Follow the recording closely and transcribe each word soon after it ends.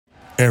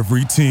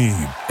Every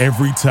team,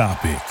 every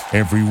topic,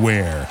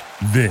 everywhere.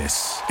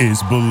 This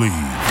is Believe.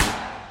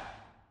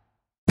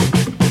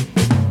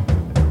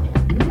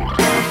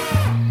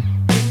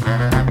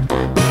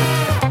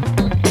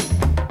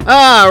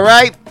 All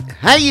right.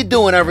 How you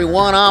doing,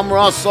 everyone? I'm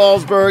Russ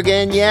Salzberg,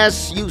 and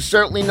yes, you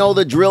certainly know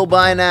the drill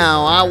by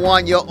now. I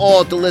want you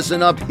all to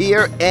listen up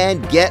here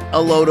and get a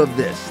load of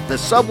this. The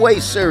Subway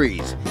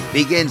Series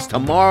begins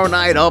tomorrow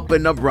night up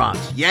in the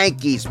Bronx.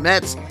 Yankees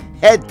Mets,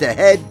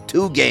 head-to-head,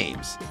 2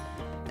 games.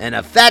 And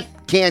if that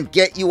can't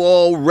get you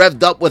all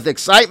revved up with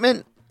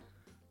excitement,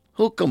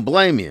 who can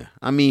blame you?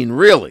 I mean,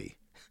 really.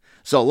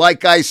 So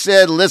like I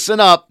said, listen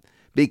up,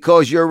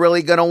 because you're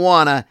really going to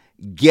want to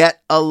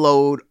get a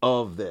load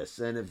of this.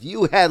 And if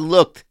you had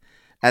looked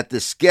at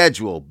the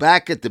schedule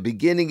back at the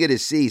beginning of the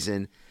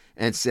season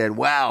and said,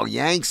 wow,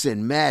 Yanks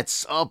and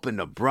Mets up in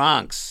the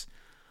Bronx,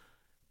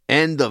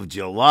 end of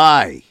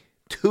July,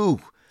 two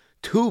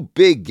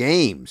big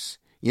games,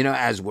 you know,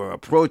 as we're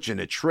approaching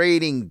a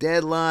trading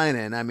deadline.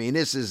 And I mean,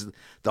 this is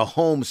the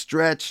home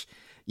stretch.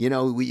 You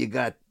know,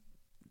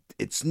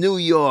 it's New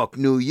York,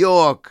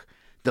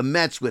 the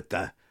Mets with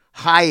the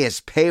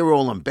highest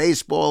payroll in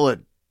baseball at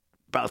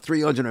about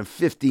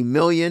 $350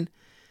 million.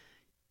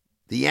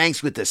 The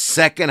Yanks with the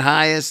second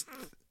highest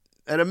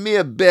at a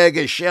mere bag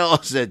of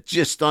shells at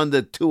just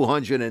under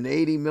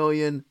 $280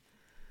 million.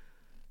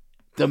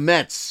 The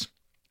Mets,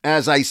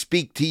 as I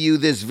speak to you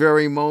this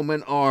very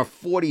moment, are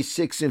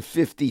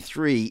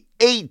 46-53,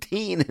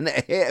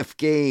 18.5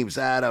 games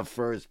out of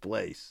first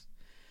place,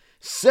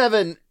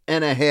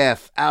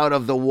 7.5 out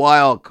of the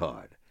wild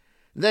card.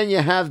 Then you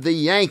have the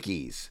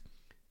Yankees,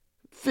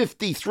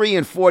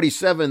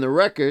 53-47 the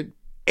record,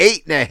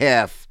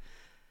 8.5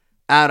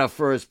 out of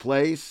first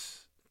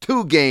place,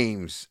 2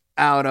 games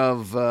out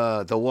of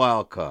the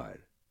wild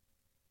card.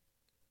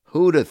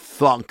 Who'd have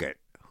thunk it?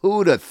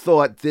 Who'd have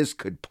thought this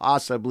could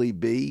possibly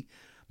be?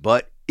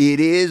 But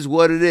it is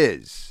what it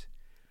is.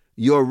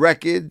 Your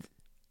record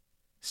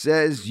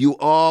says you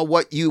are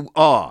what you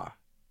are.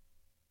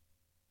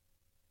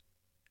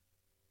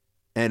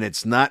 And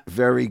it's not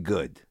very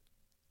good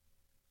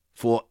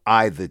for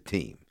either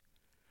team.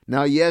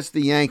 Now, yes,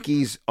 the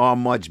Yankees are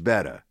much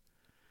better.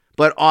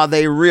 But are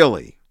they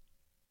really?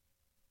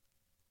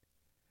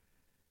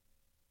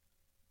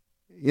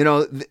 You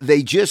know,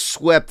 they just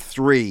swept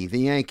 3. The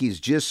Yankees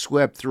just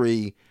swept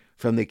 3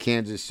 from the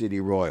Kansas City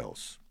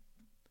Royals.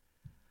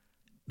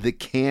 The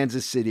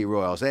Kansas City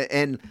Royals.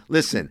 And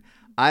listen,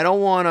 I'm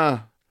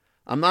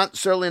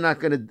certainly not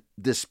going to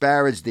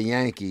disparage the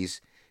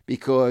Yankees,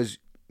 because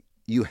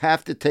you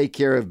have to take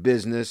care of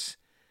business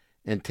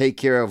and take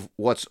care of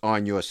what's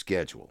on your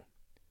schedule.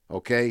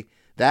 Okay?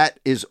 That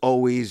is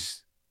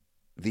always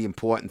the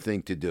important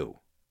thing to do.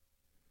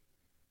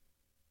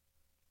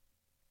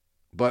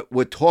 But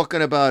we're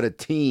talking about a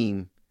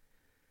team.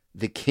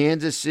 The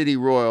Kansas City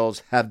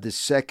Royals have the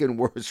second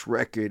worst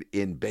record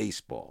in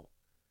baseball.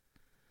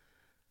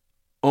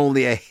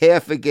 Only a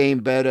half a game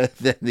better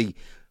than the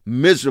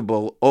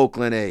miserable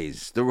Oakland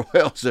A's. The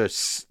Royals are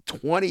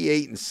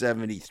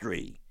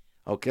 28-73.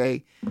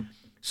 Okay?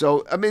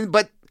 So, I mean,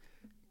 but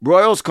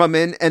Royals come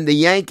in and the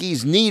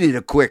Yankees needed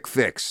a quick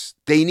fix.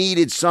 They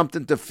needed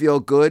something to feel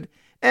good,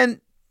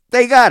 and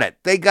they got it.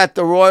 They got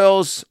the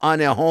Royals on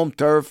their home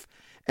turf,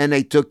 and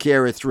they took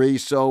care of 3.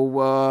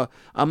 So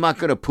I'm not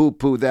going to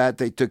poo-poo that.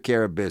 They took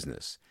care of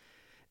business.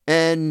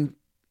 And,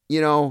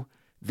 you know,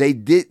 they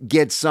did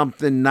get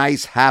something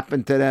nice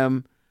happen to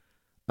them.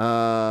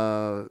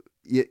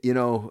 You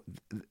know,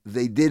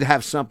 they did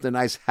have something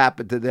nice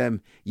happen to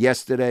them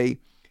yesterday.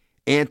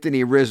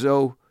 Anthony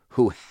Rizzo,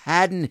 who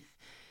hadn't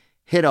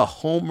hit a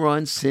home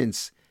run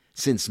since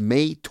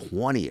May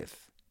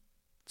 20th.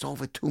 It's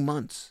over 2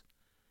 months.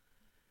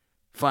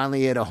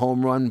 Finally hit a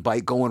home run by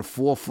going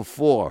 4 for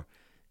 4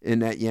 in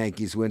that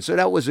Yankees win. So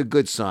that was a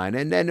good sign.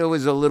 And then there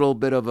was a little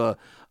bit of a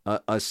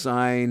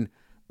sign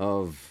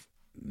of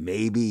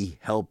maybe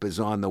help is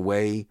on the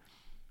way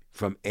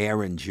from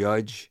Aaron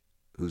Judge,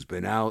 who's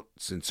been out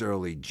since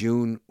early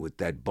June with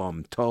that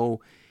bum toe.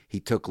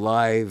 He took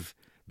live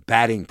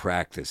batting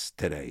practice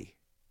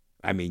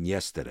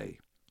yesterday.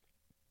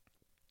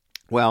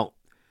 Well,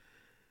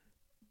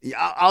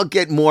 I'll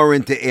get more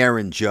into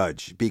Aaron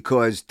Judge,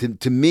 because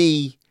to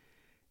me,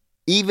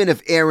 even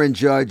if Aaron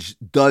Judge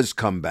does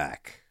come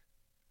back,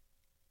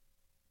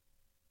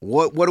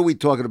 what are we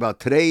talking about?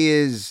 Today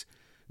is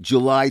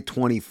July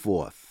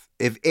 24th.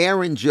 If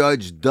Aaron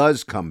Judge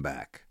does come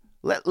back,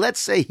 let's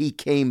say he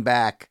came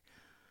back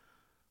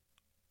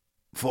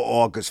for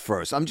August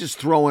 1st. I'm just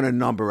throwing a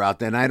number out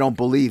there, and I don't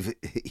believe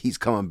he's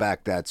coming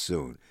back that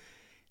soon.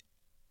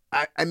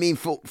 I mean,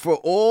 for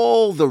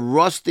all the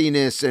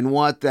rustiness and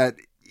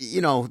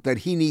that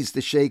he needs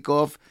to shake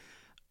off,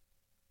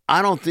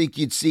 I don't think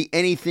you'd see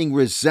anything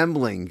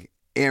resembling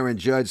Aaron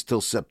Judge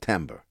till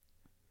September.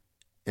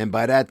 And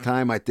by that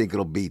time, I think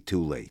it'll be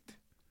too late.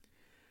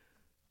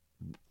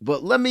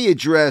 But let me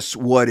address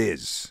what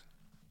is.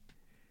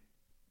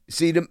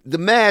 See, the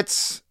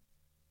Mets,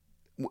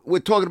 we're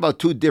talking about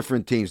 2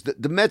 different teams.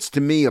 The Mets, to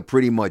me, are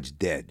pretty much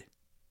dead.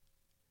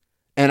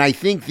 And I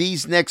think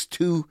these next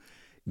two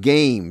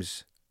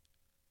games,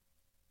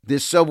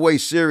 this Subway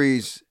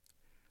Series,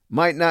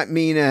 might not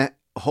mean a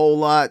whole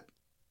lot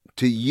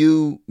to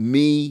you,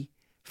 me,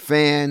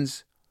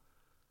 fans,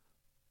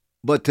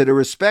 but to the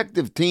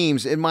respective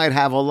teams, it might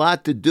have a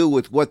lot to do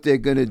with what they're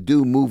going to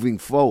do moving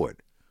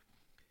forward.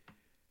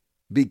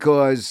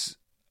 Because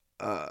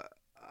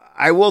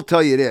I will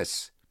tell you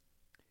this,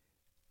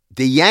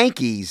 the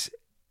Yankees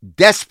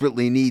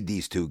desperately need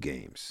these two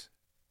games.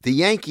 The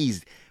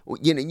Yankees,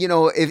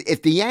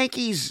 if the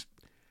Yankees,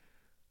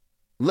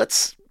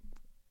 let's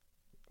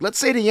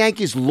say the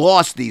Yankees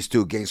lost these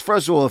two games.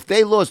 First of all, if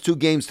they lost two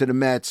games to the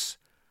Mets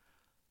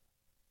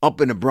up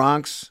in the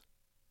Bronx,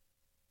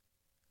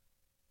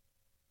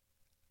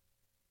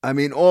 I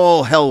mean,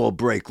 all hell will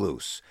break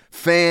loose.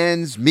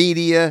 Fans,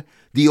 media,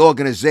 the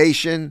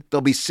organization,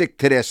 they'll be sick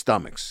to their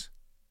stomachs.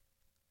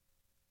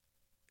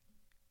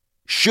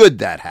 Should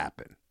that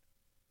happen.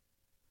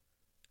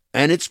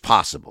 And it's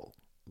possible.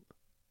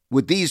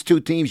 With these two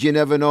teams, you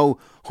never know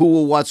who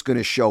or what's going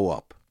to show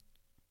up.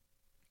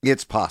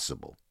 It's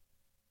possible.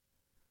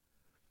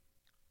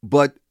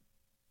 But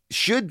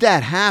should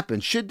that happen,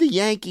 should the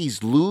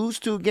Yankees lose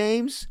two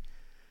games,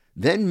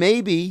 then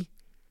maybe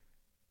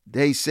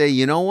they say,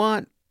 you know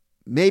what?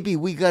 Maybe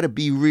we got to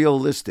be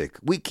realistic.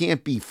 We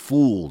can't be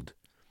fooled.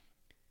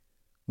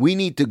 We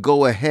need to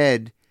go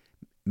ahead.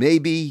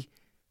 Maybe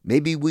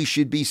we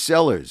should be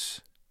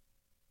sellers.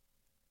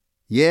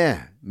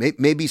 Yeah,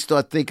 maybe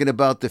start thinking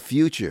about the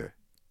future.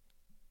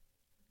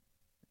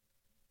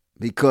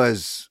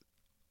 Because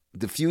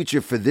the future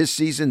for this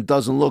season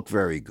doesn't look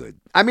very good.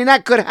 I mean,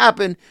 that could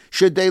happen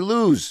should they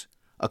lose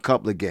a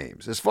couple of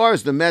games. As far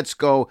as the Mets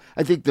go,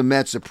 I think the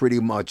Mets are pretty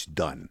much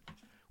done.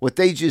 What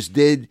they just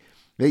did,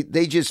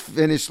 they just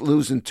finished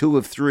losing 2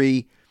 of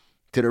 3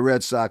 to the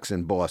Red Sox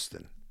in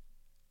Boston.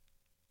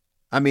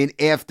 I mean,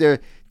 after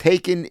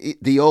taking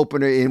the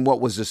opener in what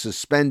was a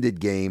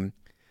suspended game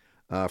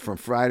from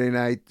Friday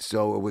night,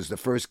 so it was the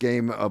first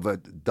game of a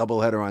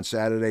doubleheader on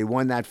Saturday,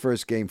 won that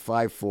first game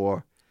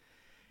 5-4,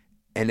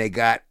 and they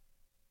got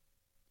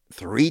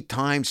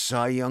 3-time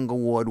Cy Young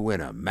Award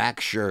winner,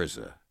 Max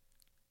Scherzer.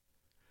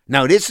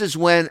 Now, this is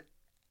when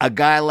a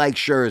guy like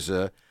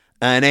Scherzer,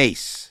 an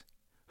ace,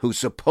 who's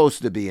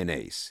supposed to be an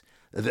ace,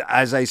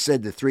 as I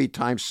said, the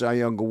 3-time Cy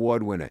Young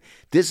Award winner,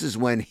 this is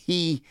when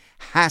he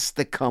has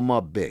to come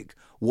up big.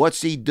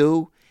 What's he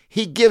do?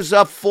 He gives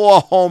up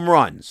 4 home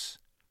runs.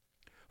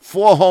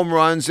 4 home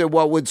runs in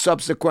what would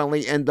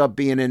subsequently end up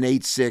being an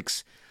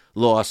 8-6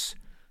 loss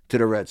to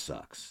the Red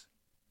Sox.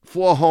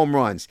 4 home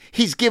runs.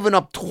 He's given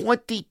up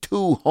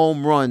 22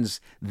 home runs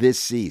this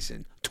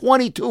season.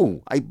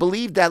 22. I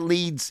believe that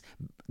leads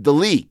the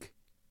league.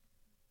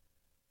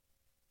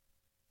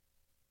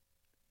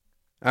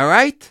 All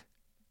right?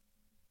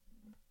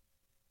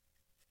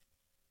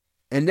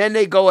 And then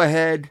they go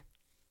ahead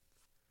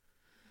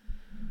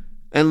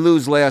and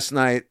lose last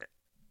night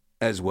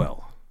as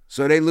well.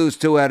 So they lose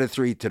 2 out of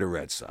 3 to the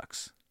Red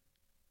Sox.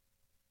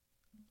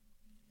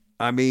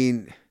 I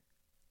mean,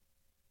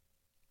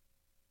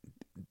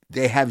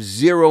 they have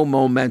 0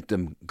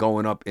 momentum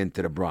going up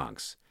into the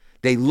Bronx.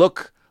 They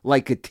look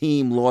like a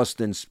team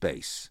lost in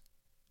space.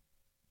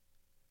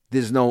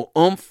 There's no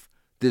oomph.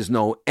 There's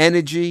no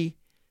energy.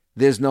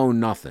 There's no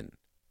nothing.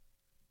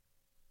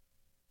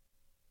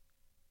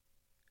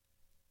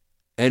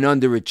 An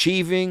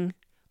underachieving,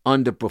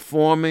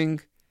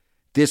 underperforming,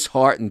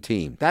 disheartened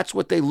team. That's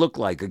what they look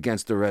like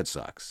against the Red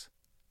Sox.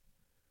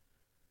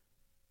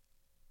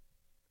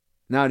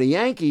 Now, the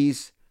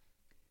Yankees,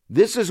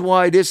 this is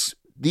why these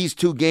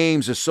 2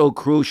 games are so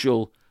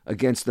crucial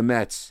against the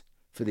Mets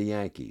for the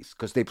Yankees,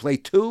 because they play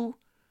 2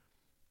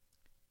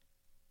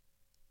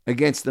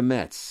 against the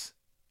Mets.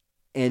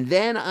 And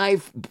then I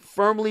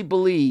firmly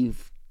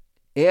believe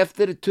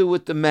after the 2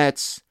 with the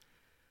Mets,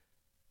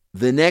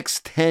 the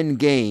next 10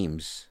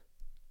 games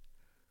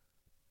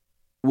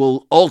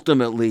will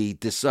ultimately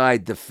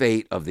decide the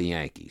fate of the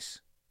Yankees.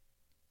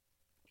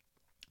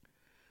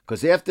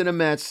 Because after the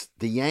Mets,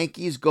 the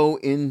Yankees go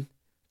in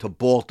to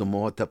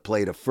Baltimore to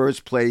play the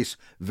first place,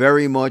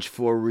 very much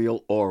for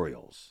real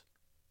Orioles.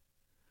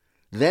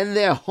 Then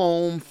they're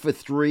home for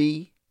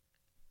 3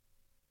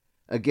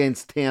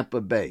 against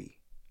Tampa Bay.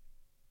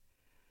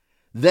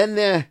 Then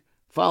they're,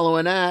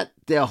 following that,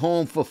 they're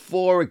home for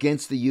 4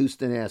 against the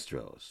Houston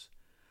Astros.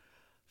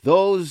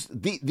 Those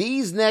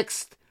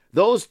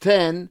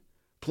 10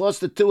 plus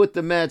the 2 at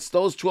the Mets,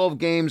 those 12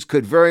 games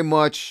could very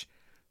much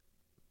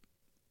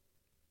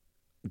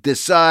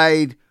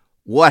decide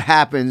what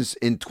happens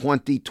in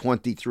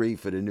 2023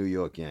 for the New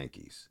York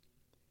Yankees.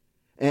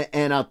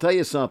 And I'll tell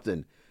you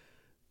something.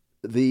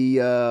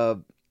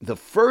 The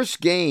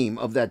first game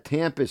of that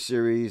Tampa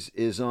series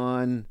is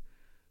on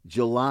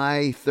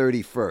July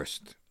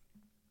 31st.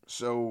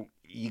 So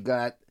you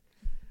got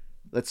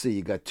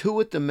 2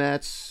 at the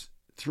Mets,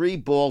 3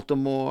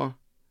 Baltimore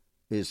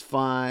is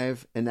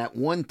 5, and that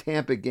 1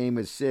 Tampa game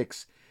is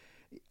 6.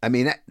 I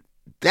mean,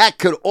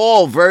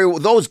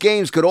 those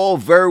games could all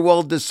very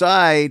well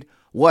decide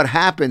what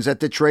happens at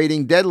the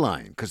trading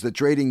deadline, because the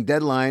trading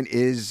deadline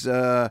is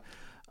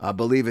I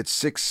believe it's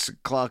 6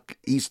 o'clock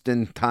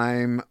Eastern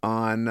time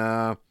on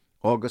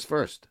August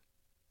 1st.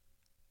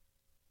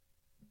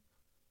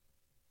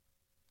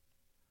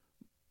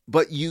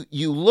 But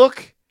you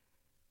look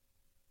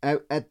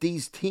at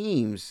these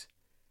teams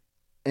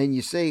and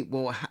you say,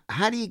 well,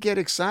 how do you get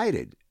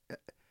excited?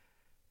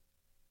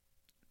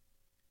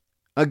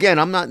 Again,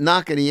 I'm not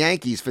knocking the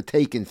Yankees for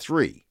taking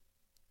 3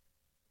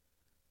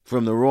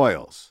 from the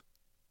Royals,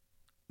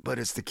 but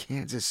it's the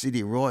Kansas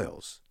City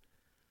Royals.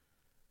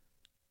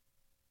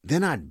 They're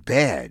not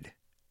bad.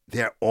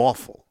 They're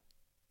awful.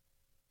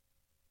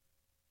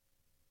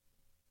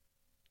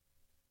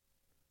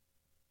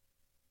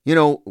 You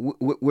know,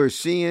 we're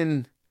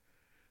seeing,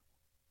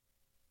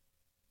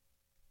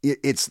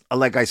 it's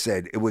like I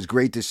said, it was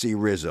great to see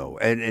Rizzo.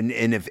 And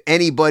if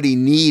anybody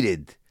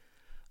needed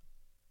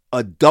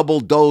a double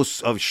dose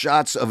of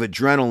shots of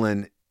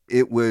adrenaline,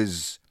 it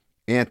was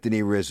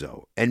Anthony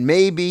Rizzo. And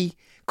maybe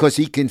because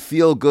he can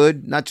feel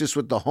good, not just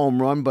with the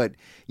home run, but,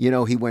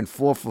 he went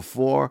 4 for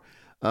 4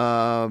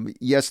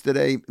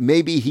 yesterday.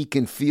 Maybe he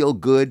can feel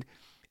good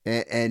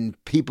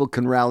and people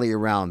can rally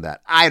around that.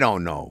 I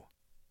don't know.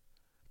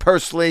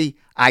 Personally,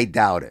 I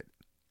doubt it.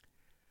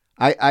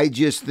 I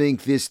just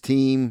think this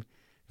team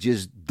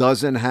just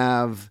doesn't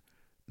have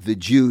the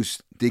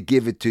juice to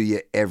give it to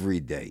you every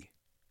day.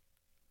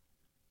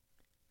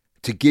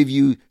 To give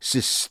you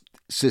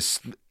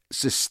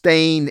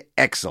sustained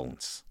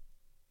excellence.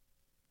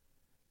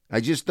 I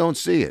just don't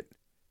see it.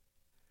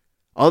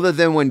 Other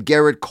than when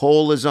Garrett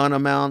Cole is on a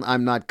mound,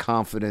 I'm not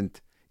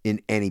confident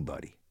in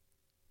anybody.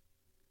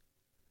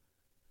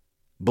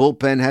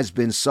 Bullpen has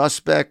been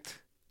suspect.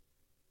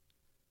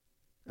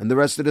 And the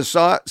rest of the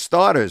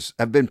starters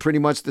have been pretty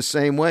much the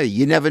same way.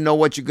 You never know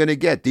what you're going to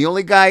get. The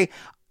only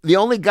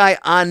guy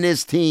on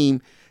this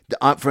team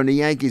from the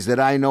Yankees that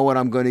I know what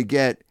I'm going to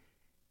get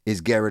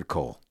is Garrett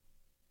Cole.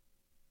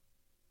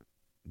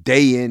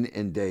 Day in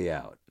and day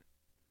out.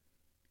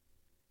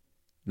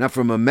 Now,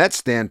 from a Mets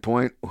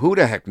standpoint, who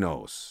the heck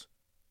knows?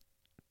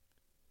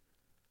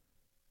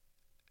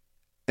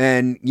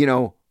 And,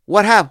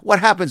 what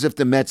happens if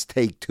the Mets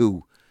take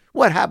 2?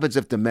 What happens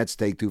if the Mets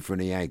take 2 from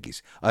the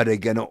Yankees? Are they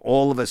going to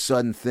all of a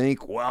sudden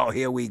think, well,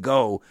 here we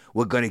go,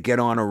 we're going to get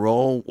on a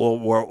roll, or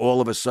we're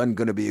all of a sudden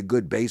going to be a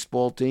good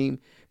baseball team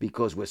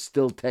because we're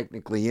still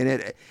technically in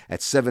it at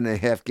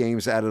 7.5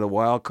 games out of the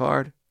wild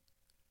card?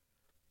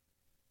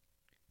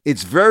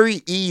 It's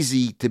very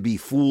easy to be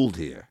fooled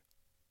here.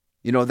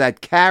 That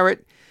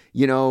carrot,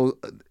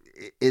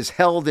 is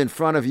held in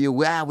front of you.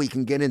 Well, we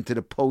can get into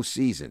the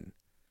postseason.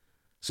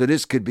 So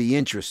this could be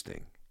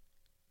interesting.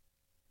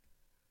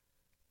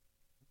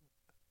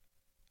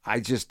 I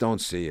just don't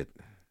see it.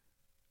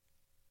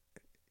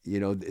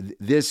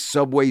 This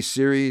Subway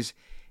Series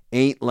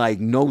ain't like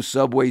no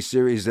Subway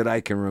Series that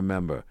I can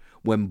remember.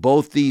 When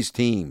both these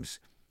teams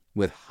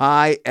with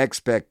high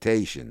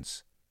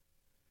expectations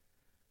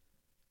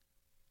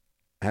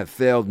have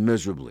failed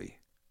miserably.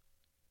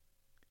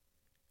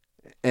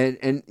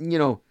 And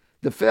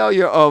the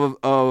failure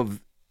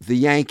of the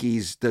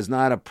Yankees does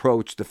not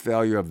approach the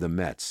failure of the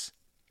Mets.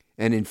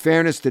 And in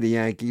fairness to the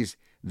Yankees,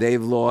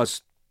 they've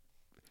lost,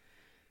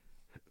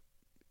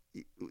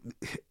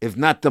 if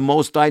not the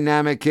most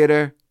dynamic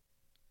hitter,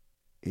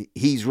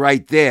 he's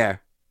right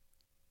there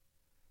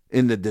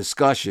in the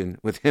discussion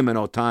with him and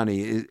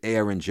Ohtani,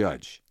 Aaron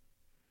Judge.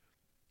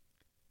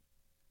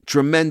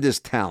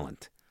 Tremendous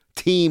talent,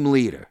 team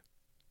leader,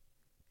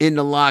 in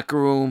the locker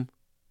room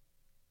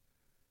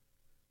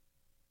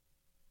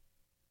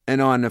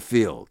and on the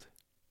field.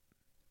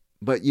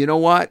 But you know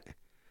what?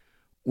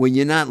 When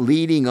you're not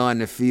leading on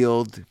the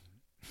field,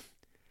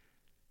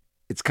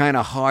 it's kind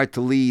of hard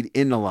to lead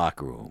in the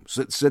locker room.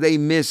 So they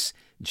miss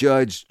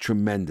Judge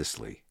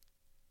tremendously.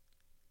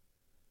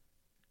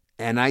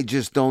 And I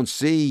just don't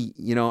see,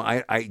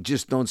 I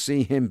just don't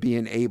see him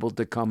being able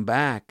to come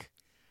back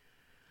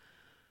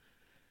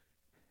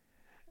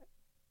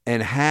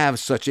and have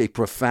such a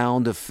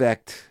profound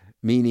effect,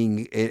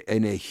 meaning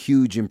in a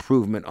huge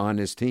improvement on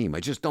his team. I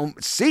just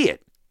don't see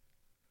it.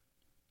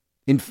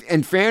 In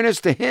fairness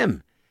to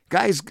him,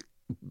 guy's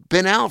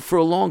been out for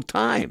a long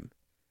time.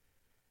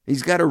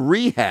 He's got a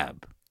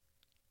rehab.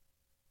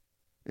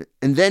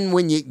 And then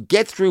when you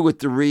get through with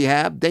the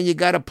rehab, then you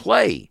got to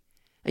play.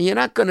 And you're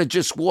not going to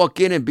just walk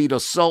in and be the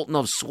Sultan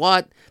of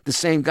SWAT, the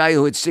same guy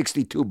who had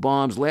 62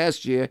 bombs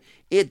last year.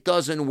 It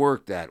doesn't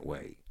work that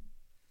way.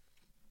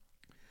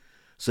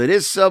 So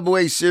this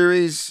Subway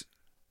Series,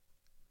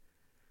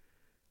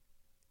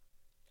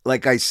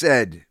 like I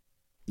said,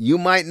 you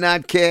might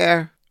not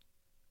care,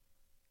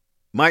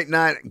 might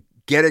not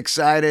get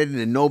excited,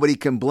 and nobody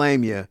can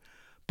blame you.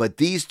 But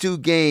these two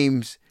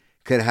games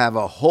could have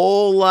a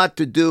whole lot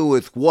to do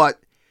with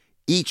what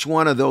each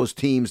one of those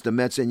teams, the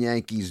Mets and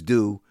Yankees,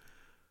 do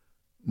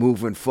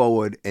moving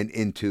forward and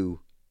into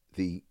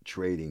the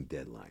trading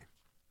deadline.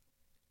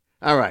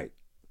 All right.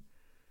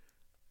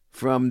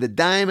 From the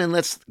diamond,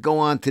 let's go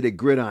on to the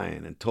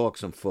gridiron and talk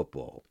some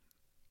football.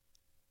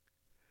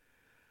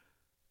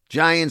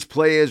 Giants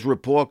players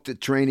report to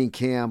training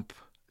camp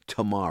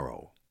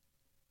tomorrow.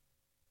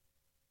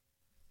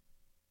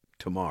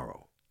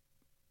 tomorrow.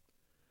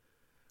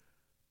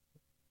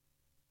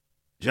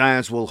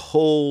 Giants will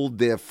hold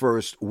their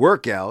first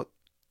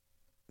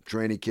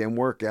training camp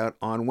workout,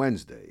 on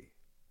Wednesday.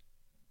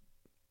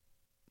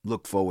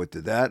 Look forward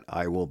to that.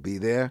 I will be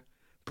there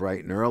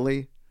bright and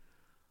early,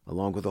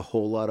 along with a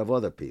whole lot of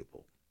other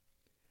people.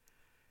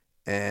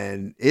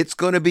 And it's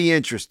going to be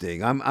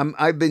interesting.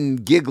 I've been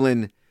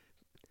giggling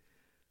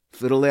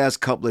for the last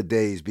couple of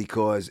days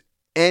because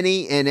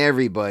any and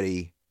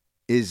everybody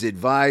is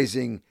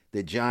advising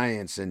the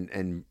Giants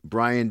and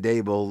Brian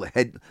Daboll,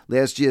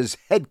 last year's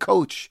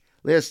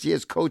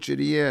coach of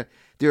the year.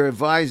 They're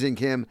advising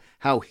him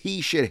how he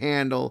should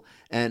handle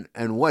and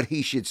what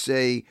he should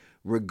say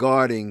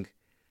regarding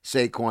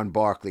Saquon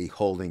Barkley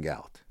holding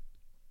out.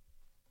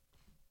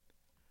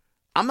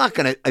 I'm not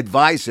going to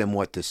advise him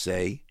what to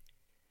say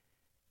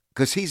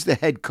because he's the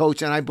head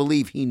coach and I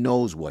believe he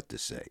knows what to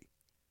say.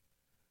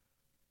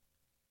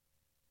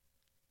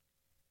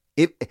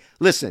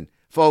 Listen,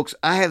 folks,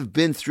 I have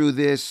been through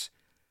this,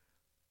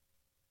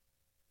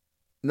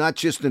 not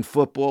just in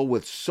football,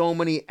 with so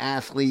many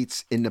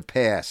athletes in the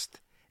past,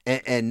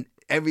 and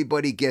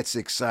everybody gets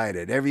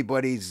excited.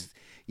 Everybody's,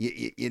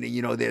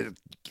 they're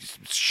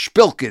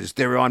spilkers.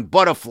 They're on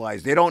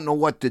butterflies. They don't know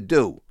what to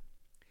do.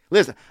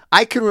 Listen,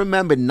 I can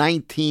remember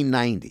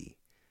 1990,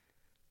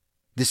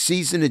 the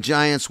season the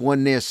Giants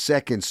won their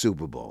second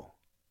Super Bowl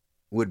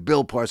with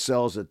Bill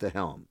Parcells at the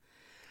helm.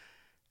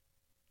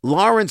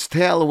 Lawrence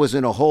Taylor was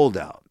in a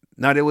holdout.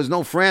 Now, there was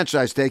no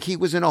franchise tag. He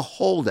was in a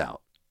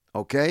holdout,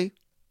 okay?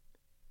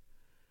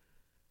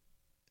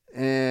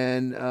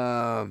 And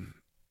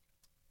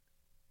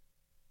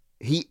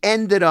he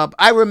ended up,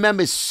 I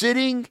remember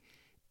sitting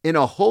in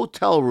a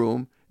hotel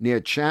room near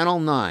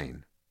Channel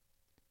 9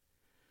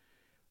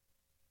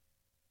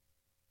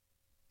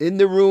 in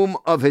the room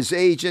of his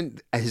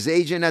agent. His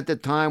agent at the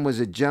time was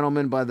a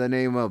gentleman by the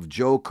name of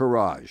Joe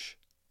Courage.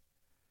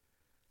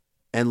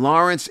 And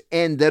Lawrence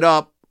ended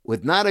up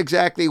with not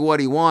exactly what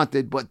he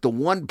wanted, but the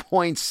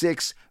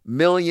 $1.6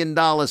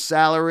 million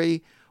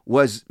salary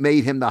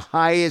made him the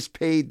highest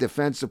paid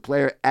defensive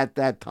player at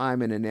that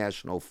time in the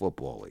National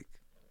Football League.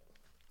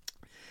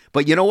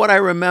 But you know what I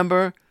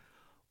remember?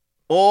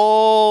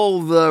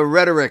 All the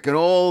rhetoric and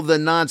all the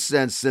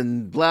nonsense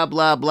and blah,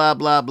 blah, blah,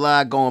 blah,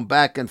 blah going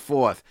back and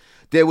forth.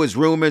 There was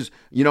rumors,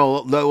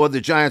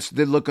 the Giants,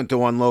 they're looking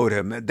to unload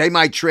him. They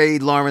might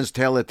trade Lawrence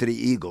Taylor to the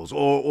Eagles.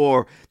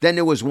 Or then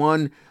there was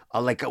one,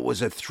 like it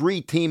was a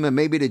 3-team, and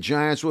maybe the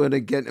Giants were going to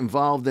get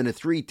involved in a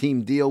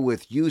 3-team deal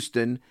with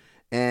Houston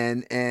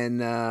and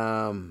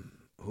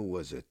who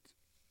was it?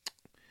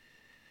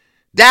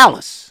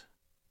 Dallas.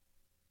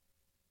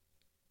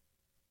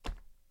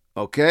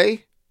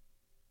 Okay?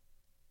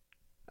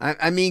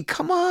 I mean,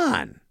 come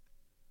on.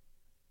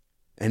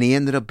 And he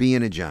ended up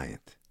being a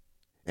Giant.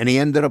 And he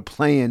ended up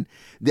playing.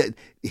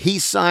 He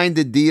signed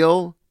a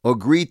deal,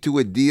 agreed to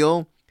a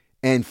deal,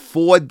 and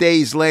 4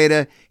 days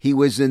later, he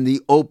was in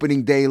the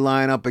opening day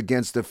lineup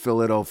against the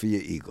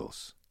Philadelphia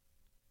Eagles.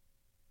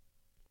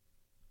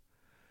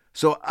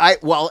 So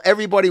while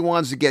everybody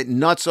wants to get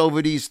nuts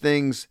over these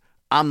things,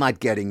 I'm not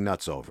getting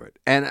nuts over it.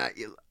 And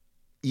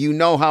you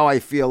know how I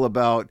feel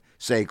about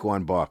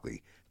Saquon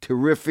Barkley.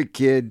 Terrific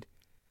kid.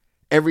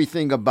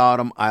 Everything about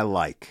him I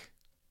like.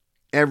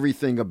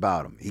 Everything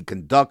about him. He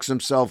conducts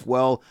himself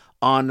well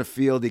on the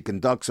field. He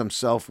conducts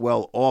himself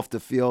well off the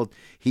field.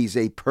 He's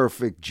a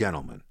perfect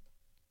gentleman.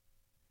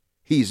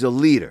 He's a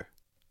leader.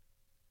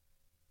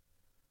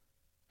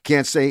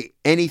 Can't say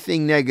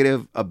anything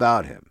negative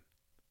about him.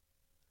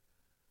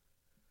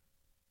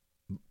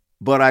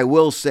 But I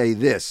will say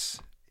this.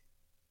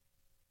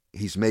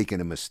 He's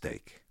making a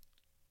mistake.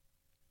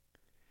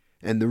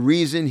 And the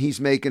reason he's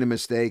making a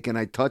mistake, and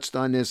I touched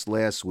on this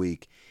last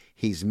week,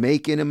 he's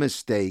making a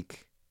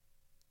mistake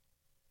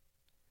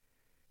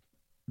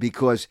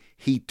because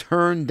he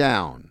turned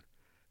down.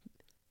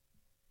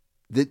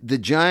 The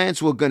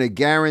Giants were going to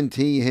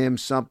guarantee him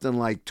something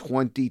like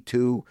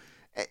 22,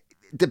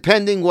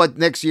 depending what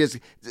next year's,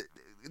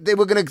 they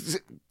were going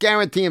to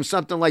guarantee him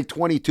something like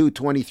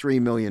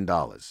 $22-23 million.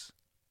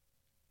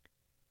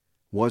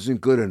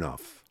 Wasn't good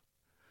enough.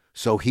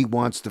 So he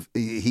wants to,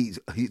 he's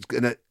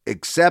going to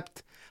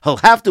accept, he'll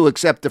have to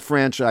accept the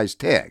franchise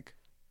tag.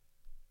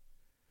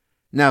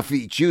 Now, if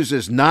he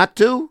chooses not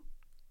to,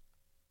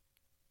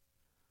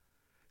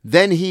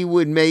 then he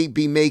would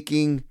be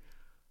making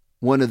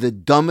one of the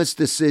dumbest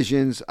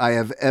decisions I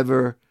have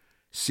ever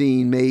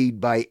seen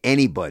made by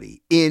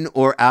anybody in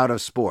or out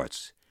of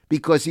sports,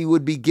 because he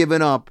would be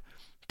giving up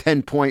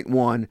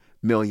 $10.1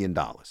 million.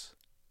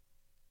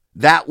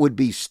 That would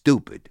be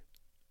stupid.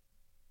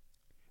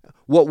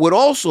 What would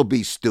also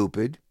be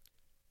stupid,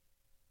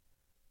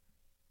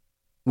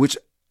 which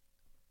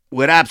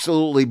would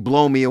absolutely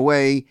blow me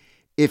away,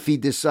 if he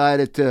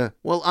decided to,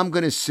 I'm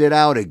going to sit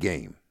out a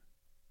game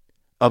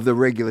of the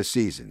regular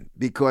season,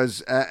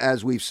 because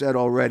as we've said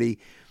already,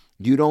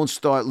 you don't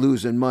start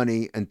losing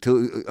money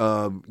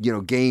until,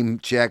 game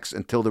checks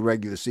until the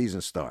regular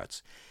season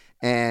starts.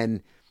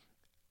 And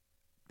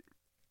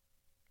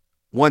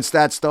Once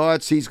that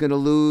starts, he's going to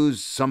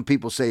lose. Some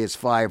people say it's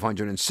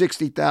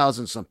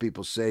 560,000. Some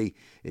people say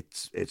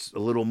it's a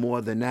little more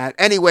than that.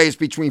 Anyway, it's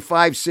between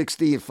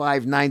 560 and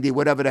 590,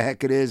 whatever the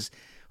heck it is.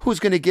 Who's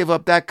going to give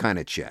up that kind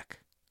of check?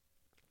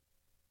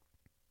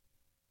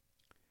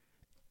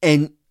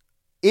 And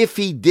if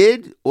he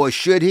did, or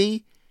should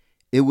he,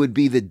 it would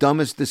be the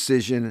dumbest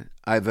decision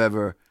I've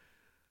ever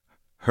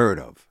heard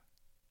of.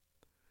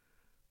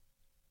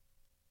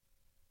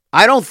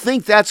 I don't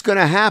think that's going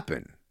to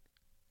happen.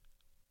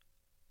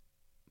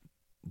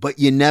 But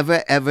you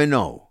never, ever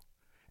know.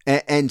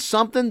 And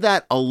something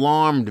that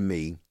alarmed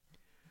me,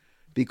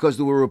 because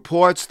there were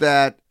reports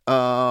that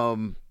a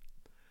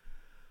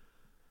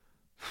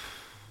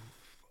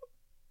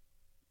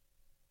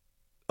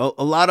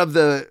lot of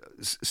the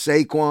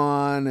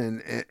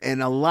Saquon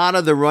and a lot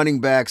of the running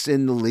backs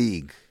in the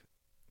league,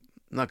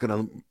 I'm not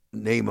going to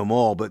name them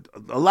all, but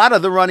a lot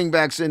of the running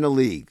backs in the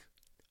league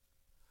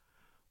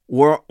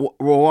were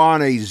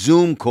on a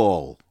Zoom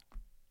call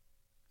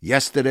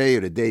yesterday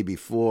or the day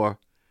before,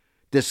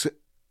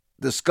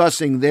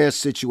 discussing their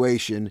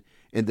situation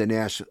in the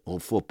National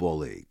Football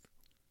League.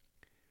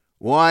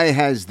 Why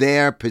has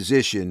their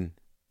position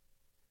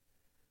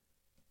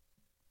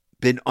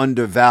been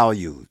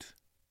undervalued?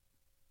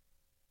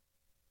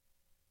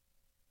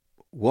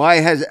 Why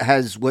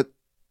has what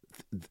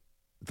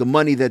the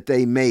money that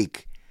they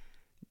make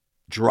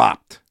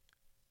dropped?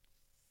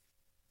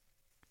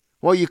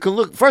 Well, you can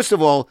look, first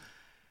of all,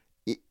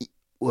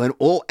 when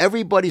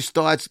everybody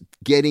starts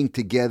getting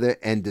together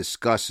and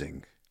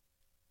discussing,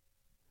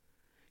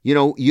 you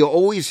know, you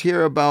always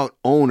hear about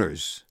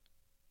owners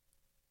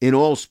in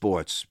all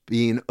sports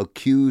being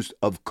accused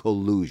of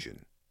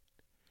collusion.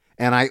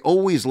 And I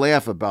always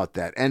laugh about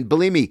that. And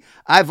believe me,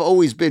 I've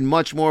always been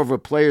much more of a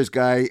player's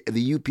guy,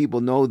 you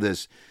people know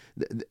this,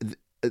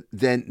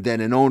 than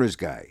an owner's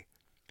guy.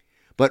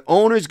 But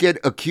owners get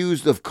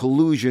accused of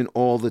collusion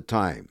all the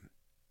time.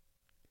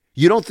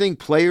 You don't think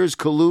players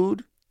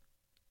collude?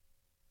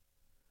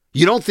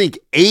 You don't think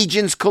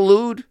agents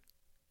collude?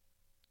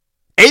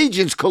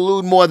 Agents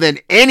collude more than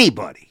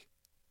anybody.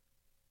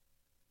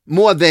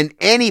 More than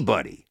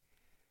anybody.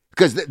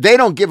 Because they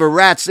don't give a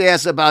rat's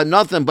ass about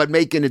nothing but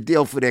making a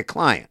deal for their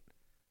client.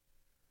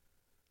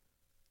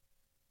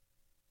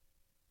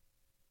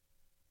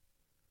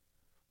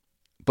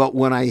 But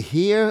when I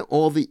hear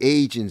all the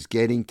agents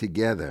getting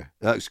together,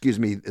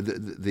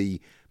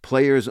 the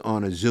players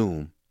on a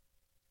Zoom,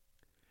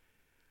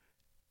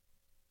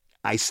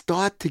 I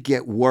start to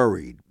get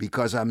worried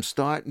because I'm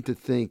starting to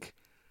think,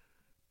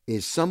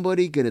 is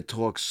somebody going to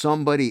talk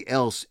somebody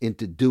else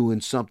into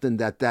doing something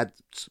that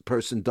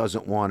person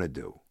doesn't want to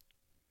do?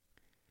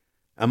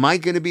 Am I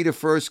going to be the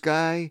first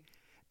guy?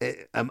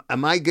 Am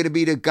I going to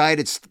be the guy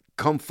that's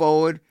come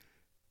forward?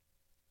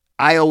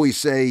 I always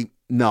say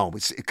no,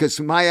 because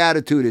my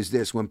attitude is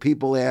this. When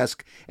people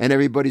ask, and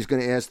everybody's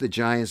going to ask the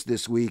Giants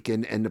this week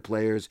and the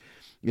players,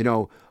 you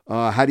know,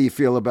 how do you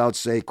feel about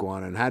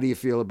Saquon? And how do you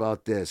feel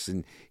about this?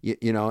 And,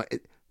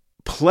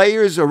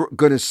 players are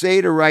going to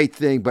say the right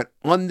thing, but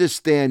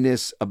understand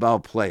this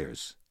about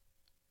players.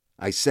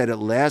 I said it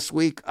last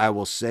week. I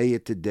will say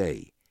it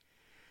today.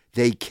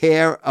 They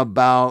care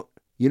about,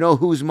 you know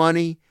whose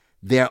money?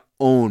 Their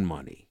own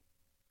money.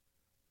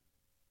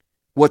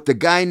 What the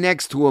guy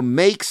next to him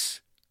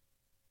makes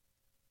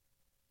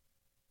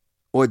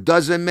or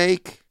doesn't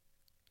make,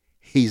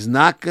 he's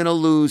not going to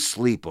lose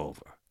sleep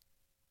over.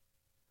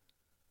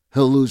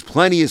 He'll lose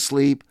plenty of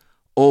sleep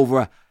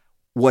over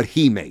what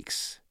he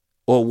makes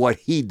or what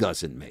he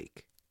doesn't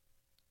make.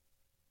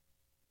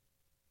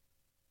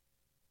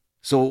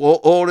 So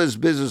all this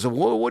business of,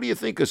 well, what do you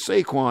think of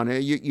Saquon,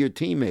 your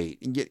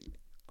teammate?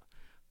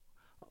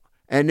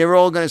 And they're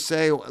all going to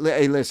say,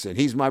 hey, listen,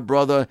 he's my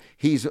brother.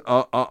 He's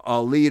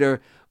a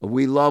leader.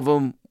 We love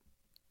him.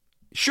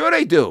 Sure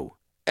they do.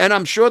 And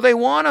I'm sure they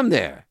want him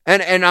there.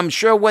 And I'm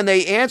sure when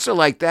they answer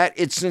like that,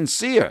 it's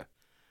sincere.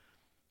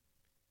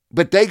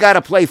 But they got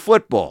to play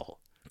football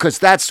because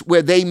that's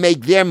where they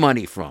make their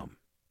money from.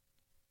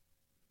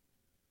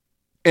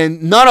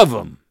 And none of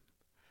them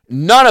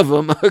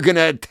are going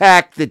to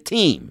attack the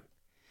team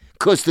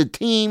because the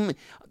team,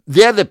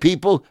 they're the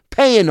people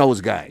paying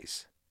those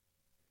guys.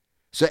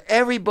 So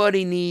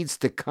everybody needs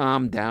to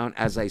calm down,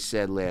 as I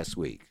said last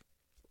week.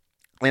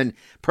 And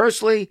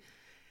personally,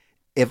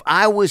 if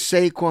I was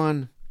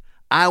Saquon,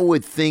 I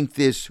would think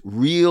this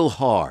real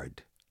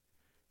hard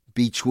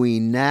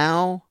between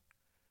now,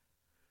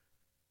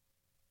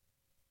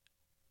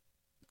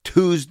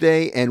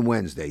 Tuesday, and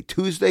Wednesday.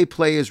 Tuesday,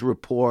 players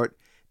report,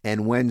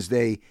 and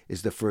Wednesday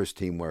is the first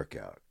team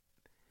workout.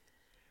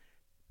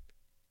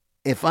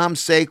 If I'm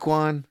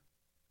Saquon,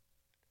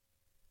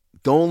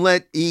 don't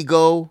let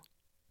ego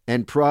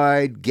and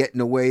pride get in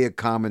the way of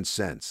common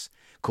sense.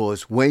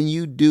 Because when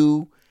you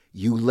do,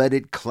 you let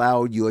it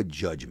cloud your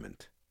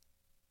judgment.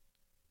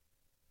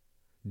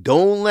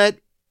 Don't let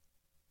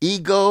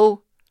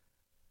ego,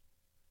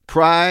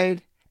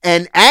 pride,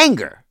 and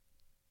anger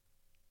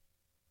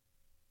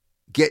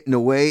get in the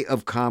way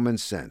of common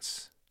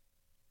sense.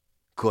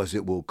 Because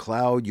it will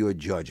cloud your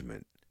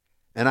judgment.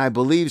 And I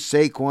believe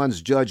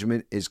Saquon's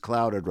judgment is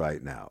clouded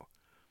right now.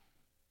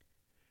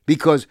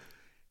 Because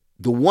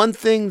the one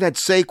thing that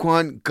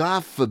Saquon,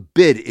 God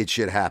forbid it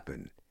should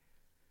happen.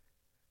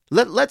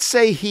 Let's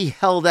say he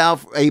held out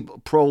for a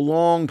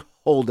prolonged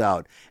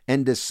holdout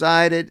and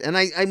decided, and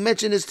I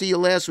mentioned this to you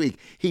last week,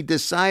 he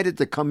decided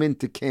to come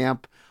into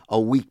camp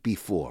a week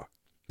before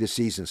the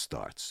season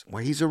starts.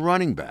 Well, he's a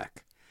running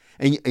back.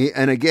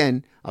 And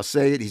again, I'll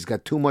say it, he's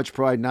got too much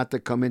pride not to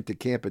come into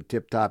camp in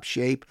tip-top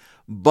shape,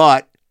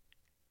 but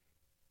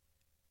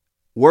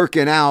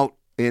working out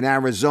in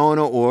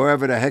Arizona or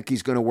wherever the heck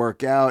he's going to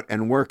work out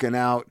and working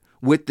out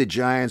with the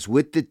Giants,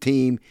 with the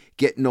team,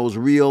 getting those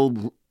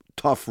real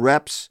tough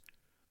reps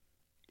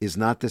is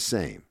not the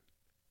same.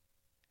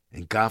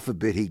 And God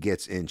forbid he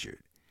gets injured.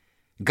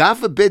 God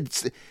forbid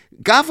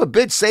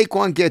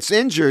Saquon gets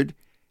injured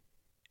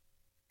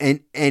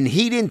and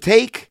he didn't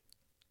take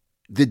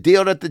the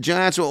deal that the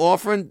Giants were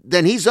offering,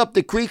 then he's up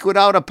the creek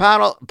without a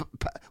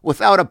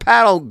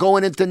paddle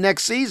going into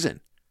next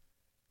season.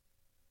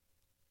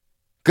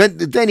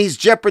 Then he's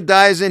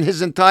jeopardizing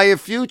his entire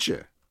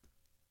future.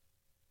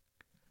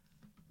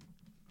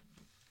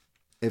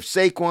 If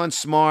Saquon's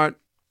smart,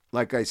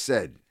 like I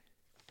said,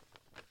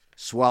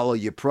 swallow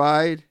your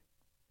pride.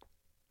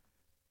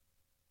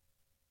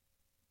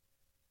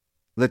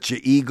 Let your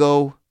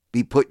ego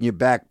be put in your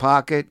back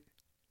pocket.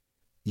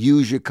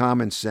 Use your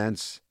common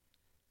sense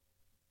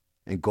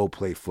and go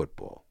play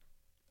football.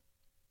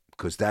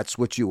 Because that's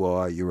what you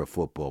are. You're a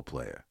football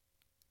player.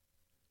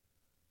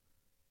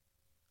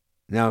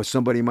 Now,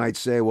 somebody might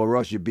say, well,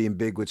 Russ, you're being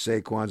big with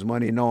Saquon's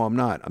money. No, I'm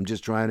not. I'm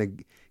just trying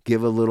to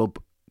give a little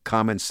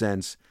common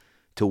sense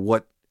to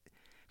what,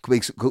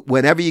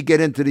 whenever you get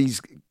into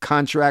these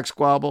contract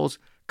squabbles,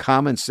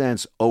 common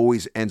sense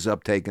always ends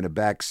up taking a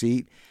back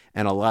seat.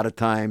 And a lot of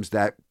times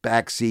that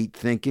backseat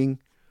thinking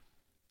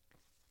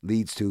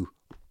leads to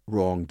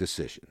wrong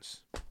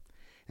decisions.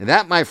 And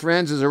that, my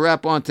friends, is a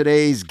wrap on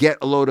today's Get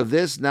a Load of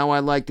This. Now I'd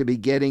like to be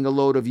getting a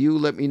load of you.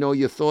 Let me know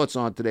your thoughts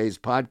on today's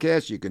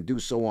podcast. You can do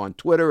so on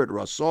Twitter at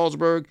Russ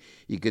Salzberg.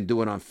 You can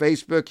do it on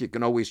Facebook. You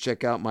can always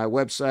check out my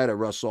website at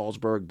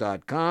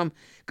russsalzberg.com.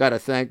 Got to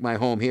thank my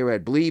home here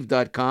at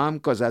Believe.com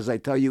because, as I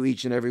tell you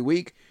each and every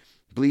week,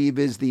 Believe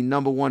is the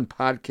 #1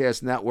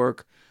 podcast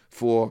network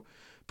for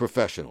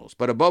professionals.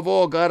 But above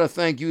all, got to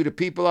thank you, the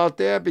people out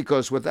there,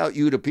 because without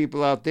you, the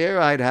people out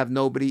there, I'd have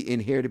nobody in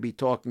here to be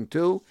talking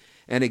to.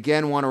 And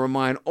again, want to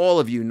remind all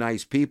of you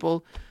nice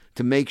people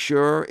to make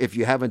sure, if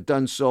you haven't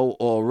done so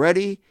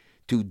already,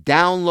 to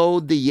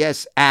download the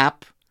Yes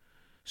app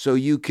so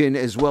you can,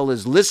 as well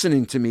as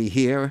listening to me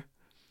here,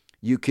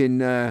 you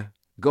can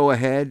go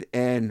ahead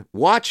and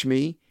watch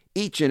me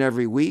each and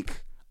every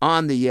week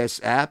on the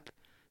Yes app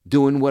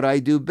doing what I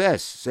do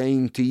best,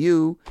 saying to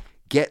you,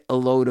 get a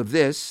load of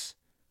this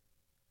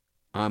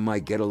on my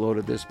Get a Load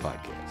of This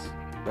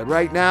podcast. But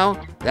right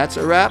now, that's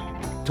a wrap.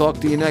 Talk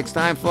to you next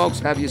time, folks.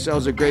 Have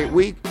yourselves a great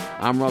week.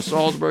 I'm Russ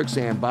Salzberg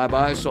saying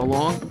bye-bye, so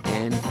long,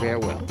 and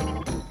farewell.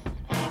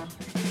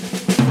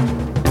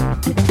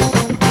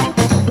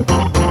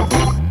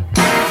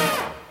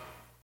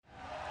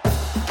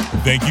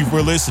 Thank you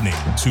for listening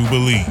to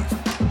Believe.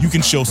 You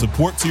can show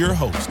support to your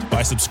host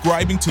by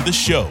subscribing to the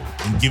show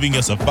and giving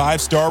us a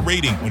 5-star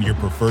rating on your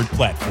preferred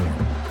platform.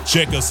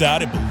 Check us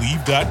out at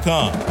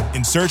Believe.com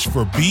and search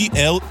for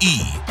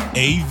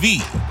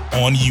BLEAV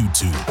on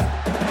YouTube.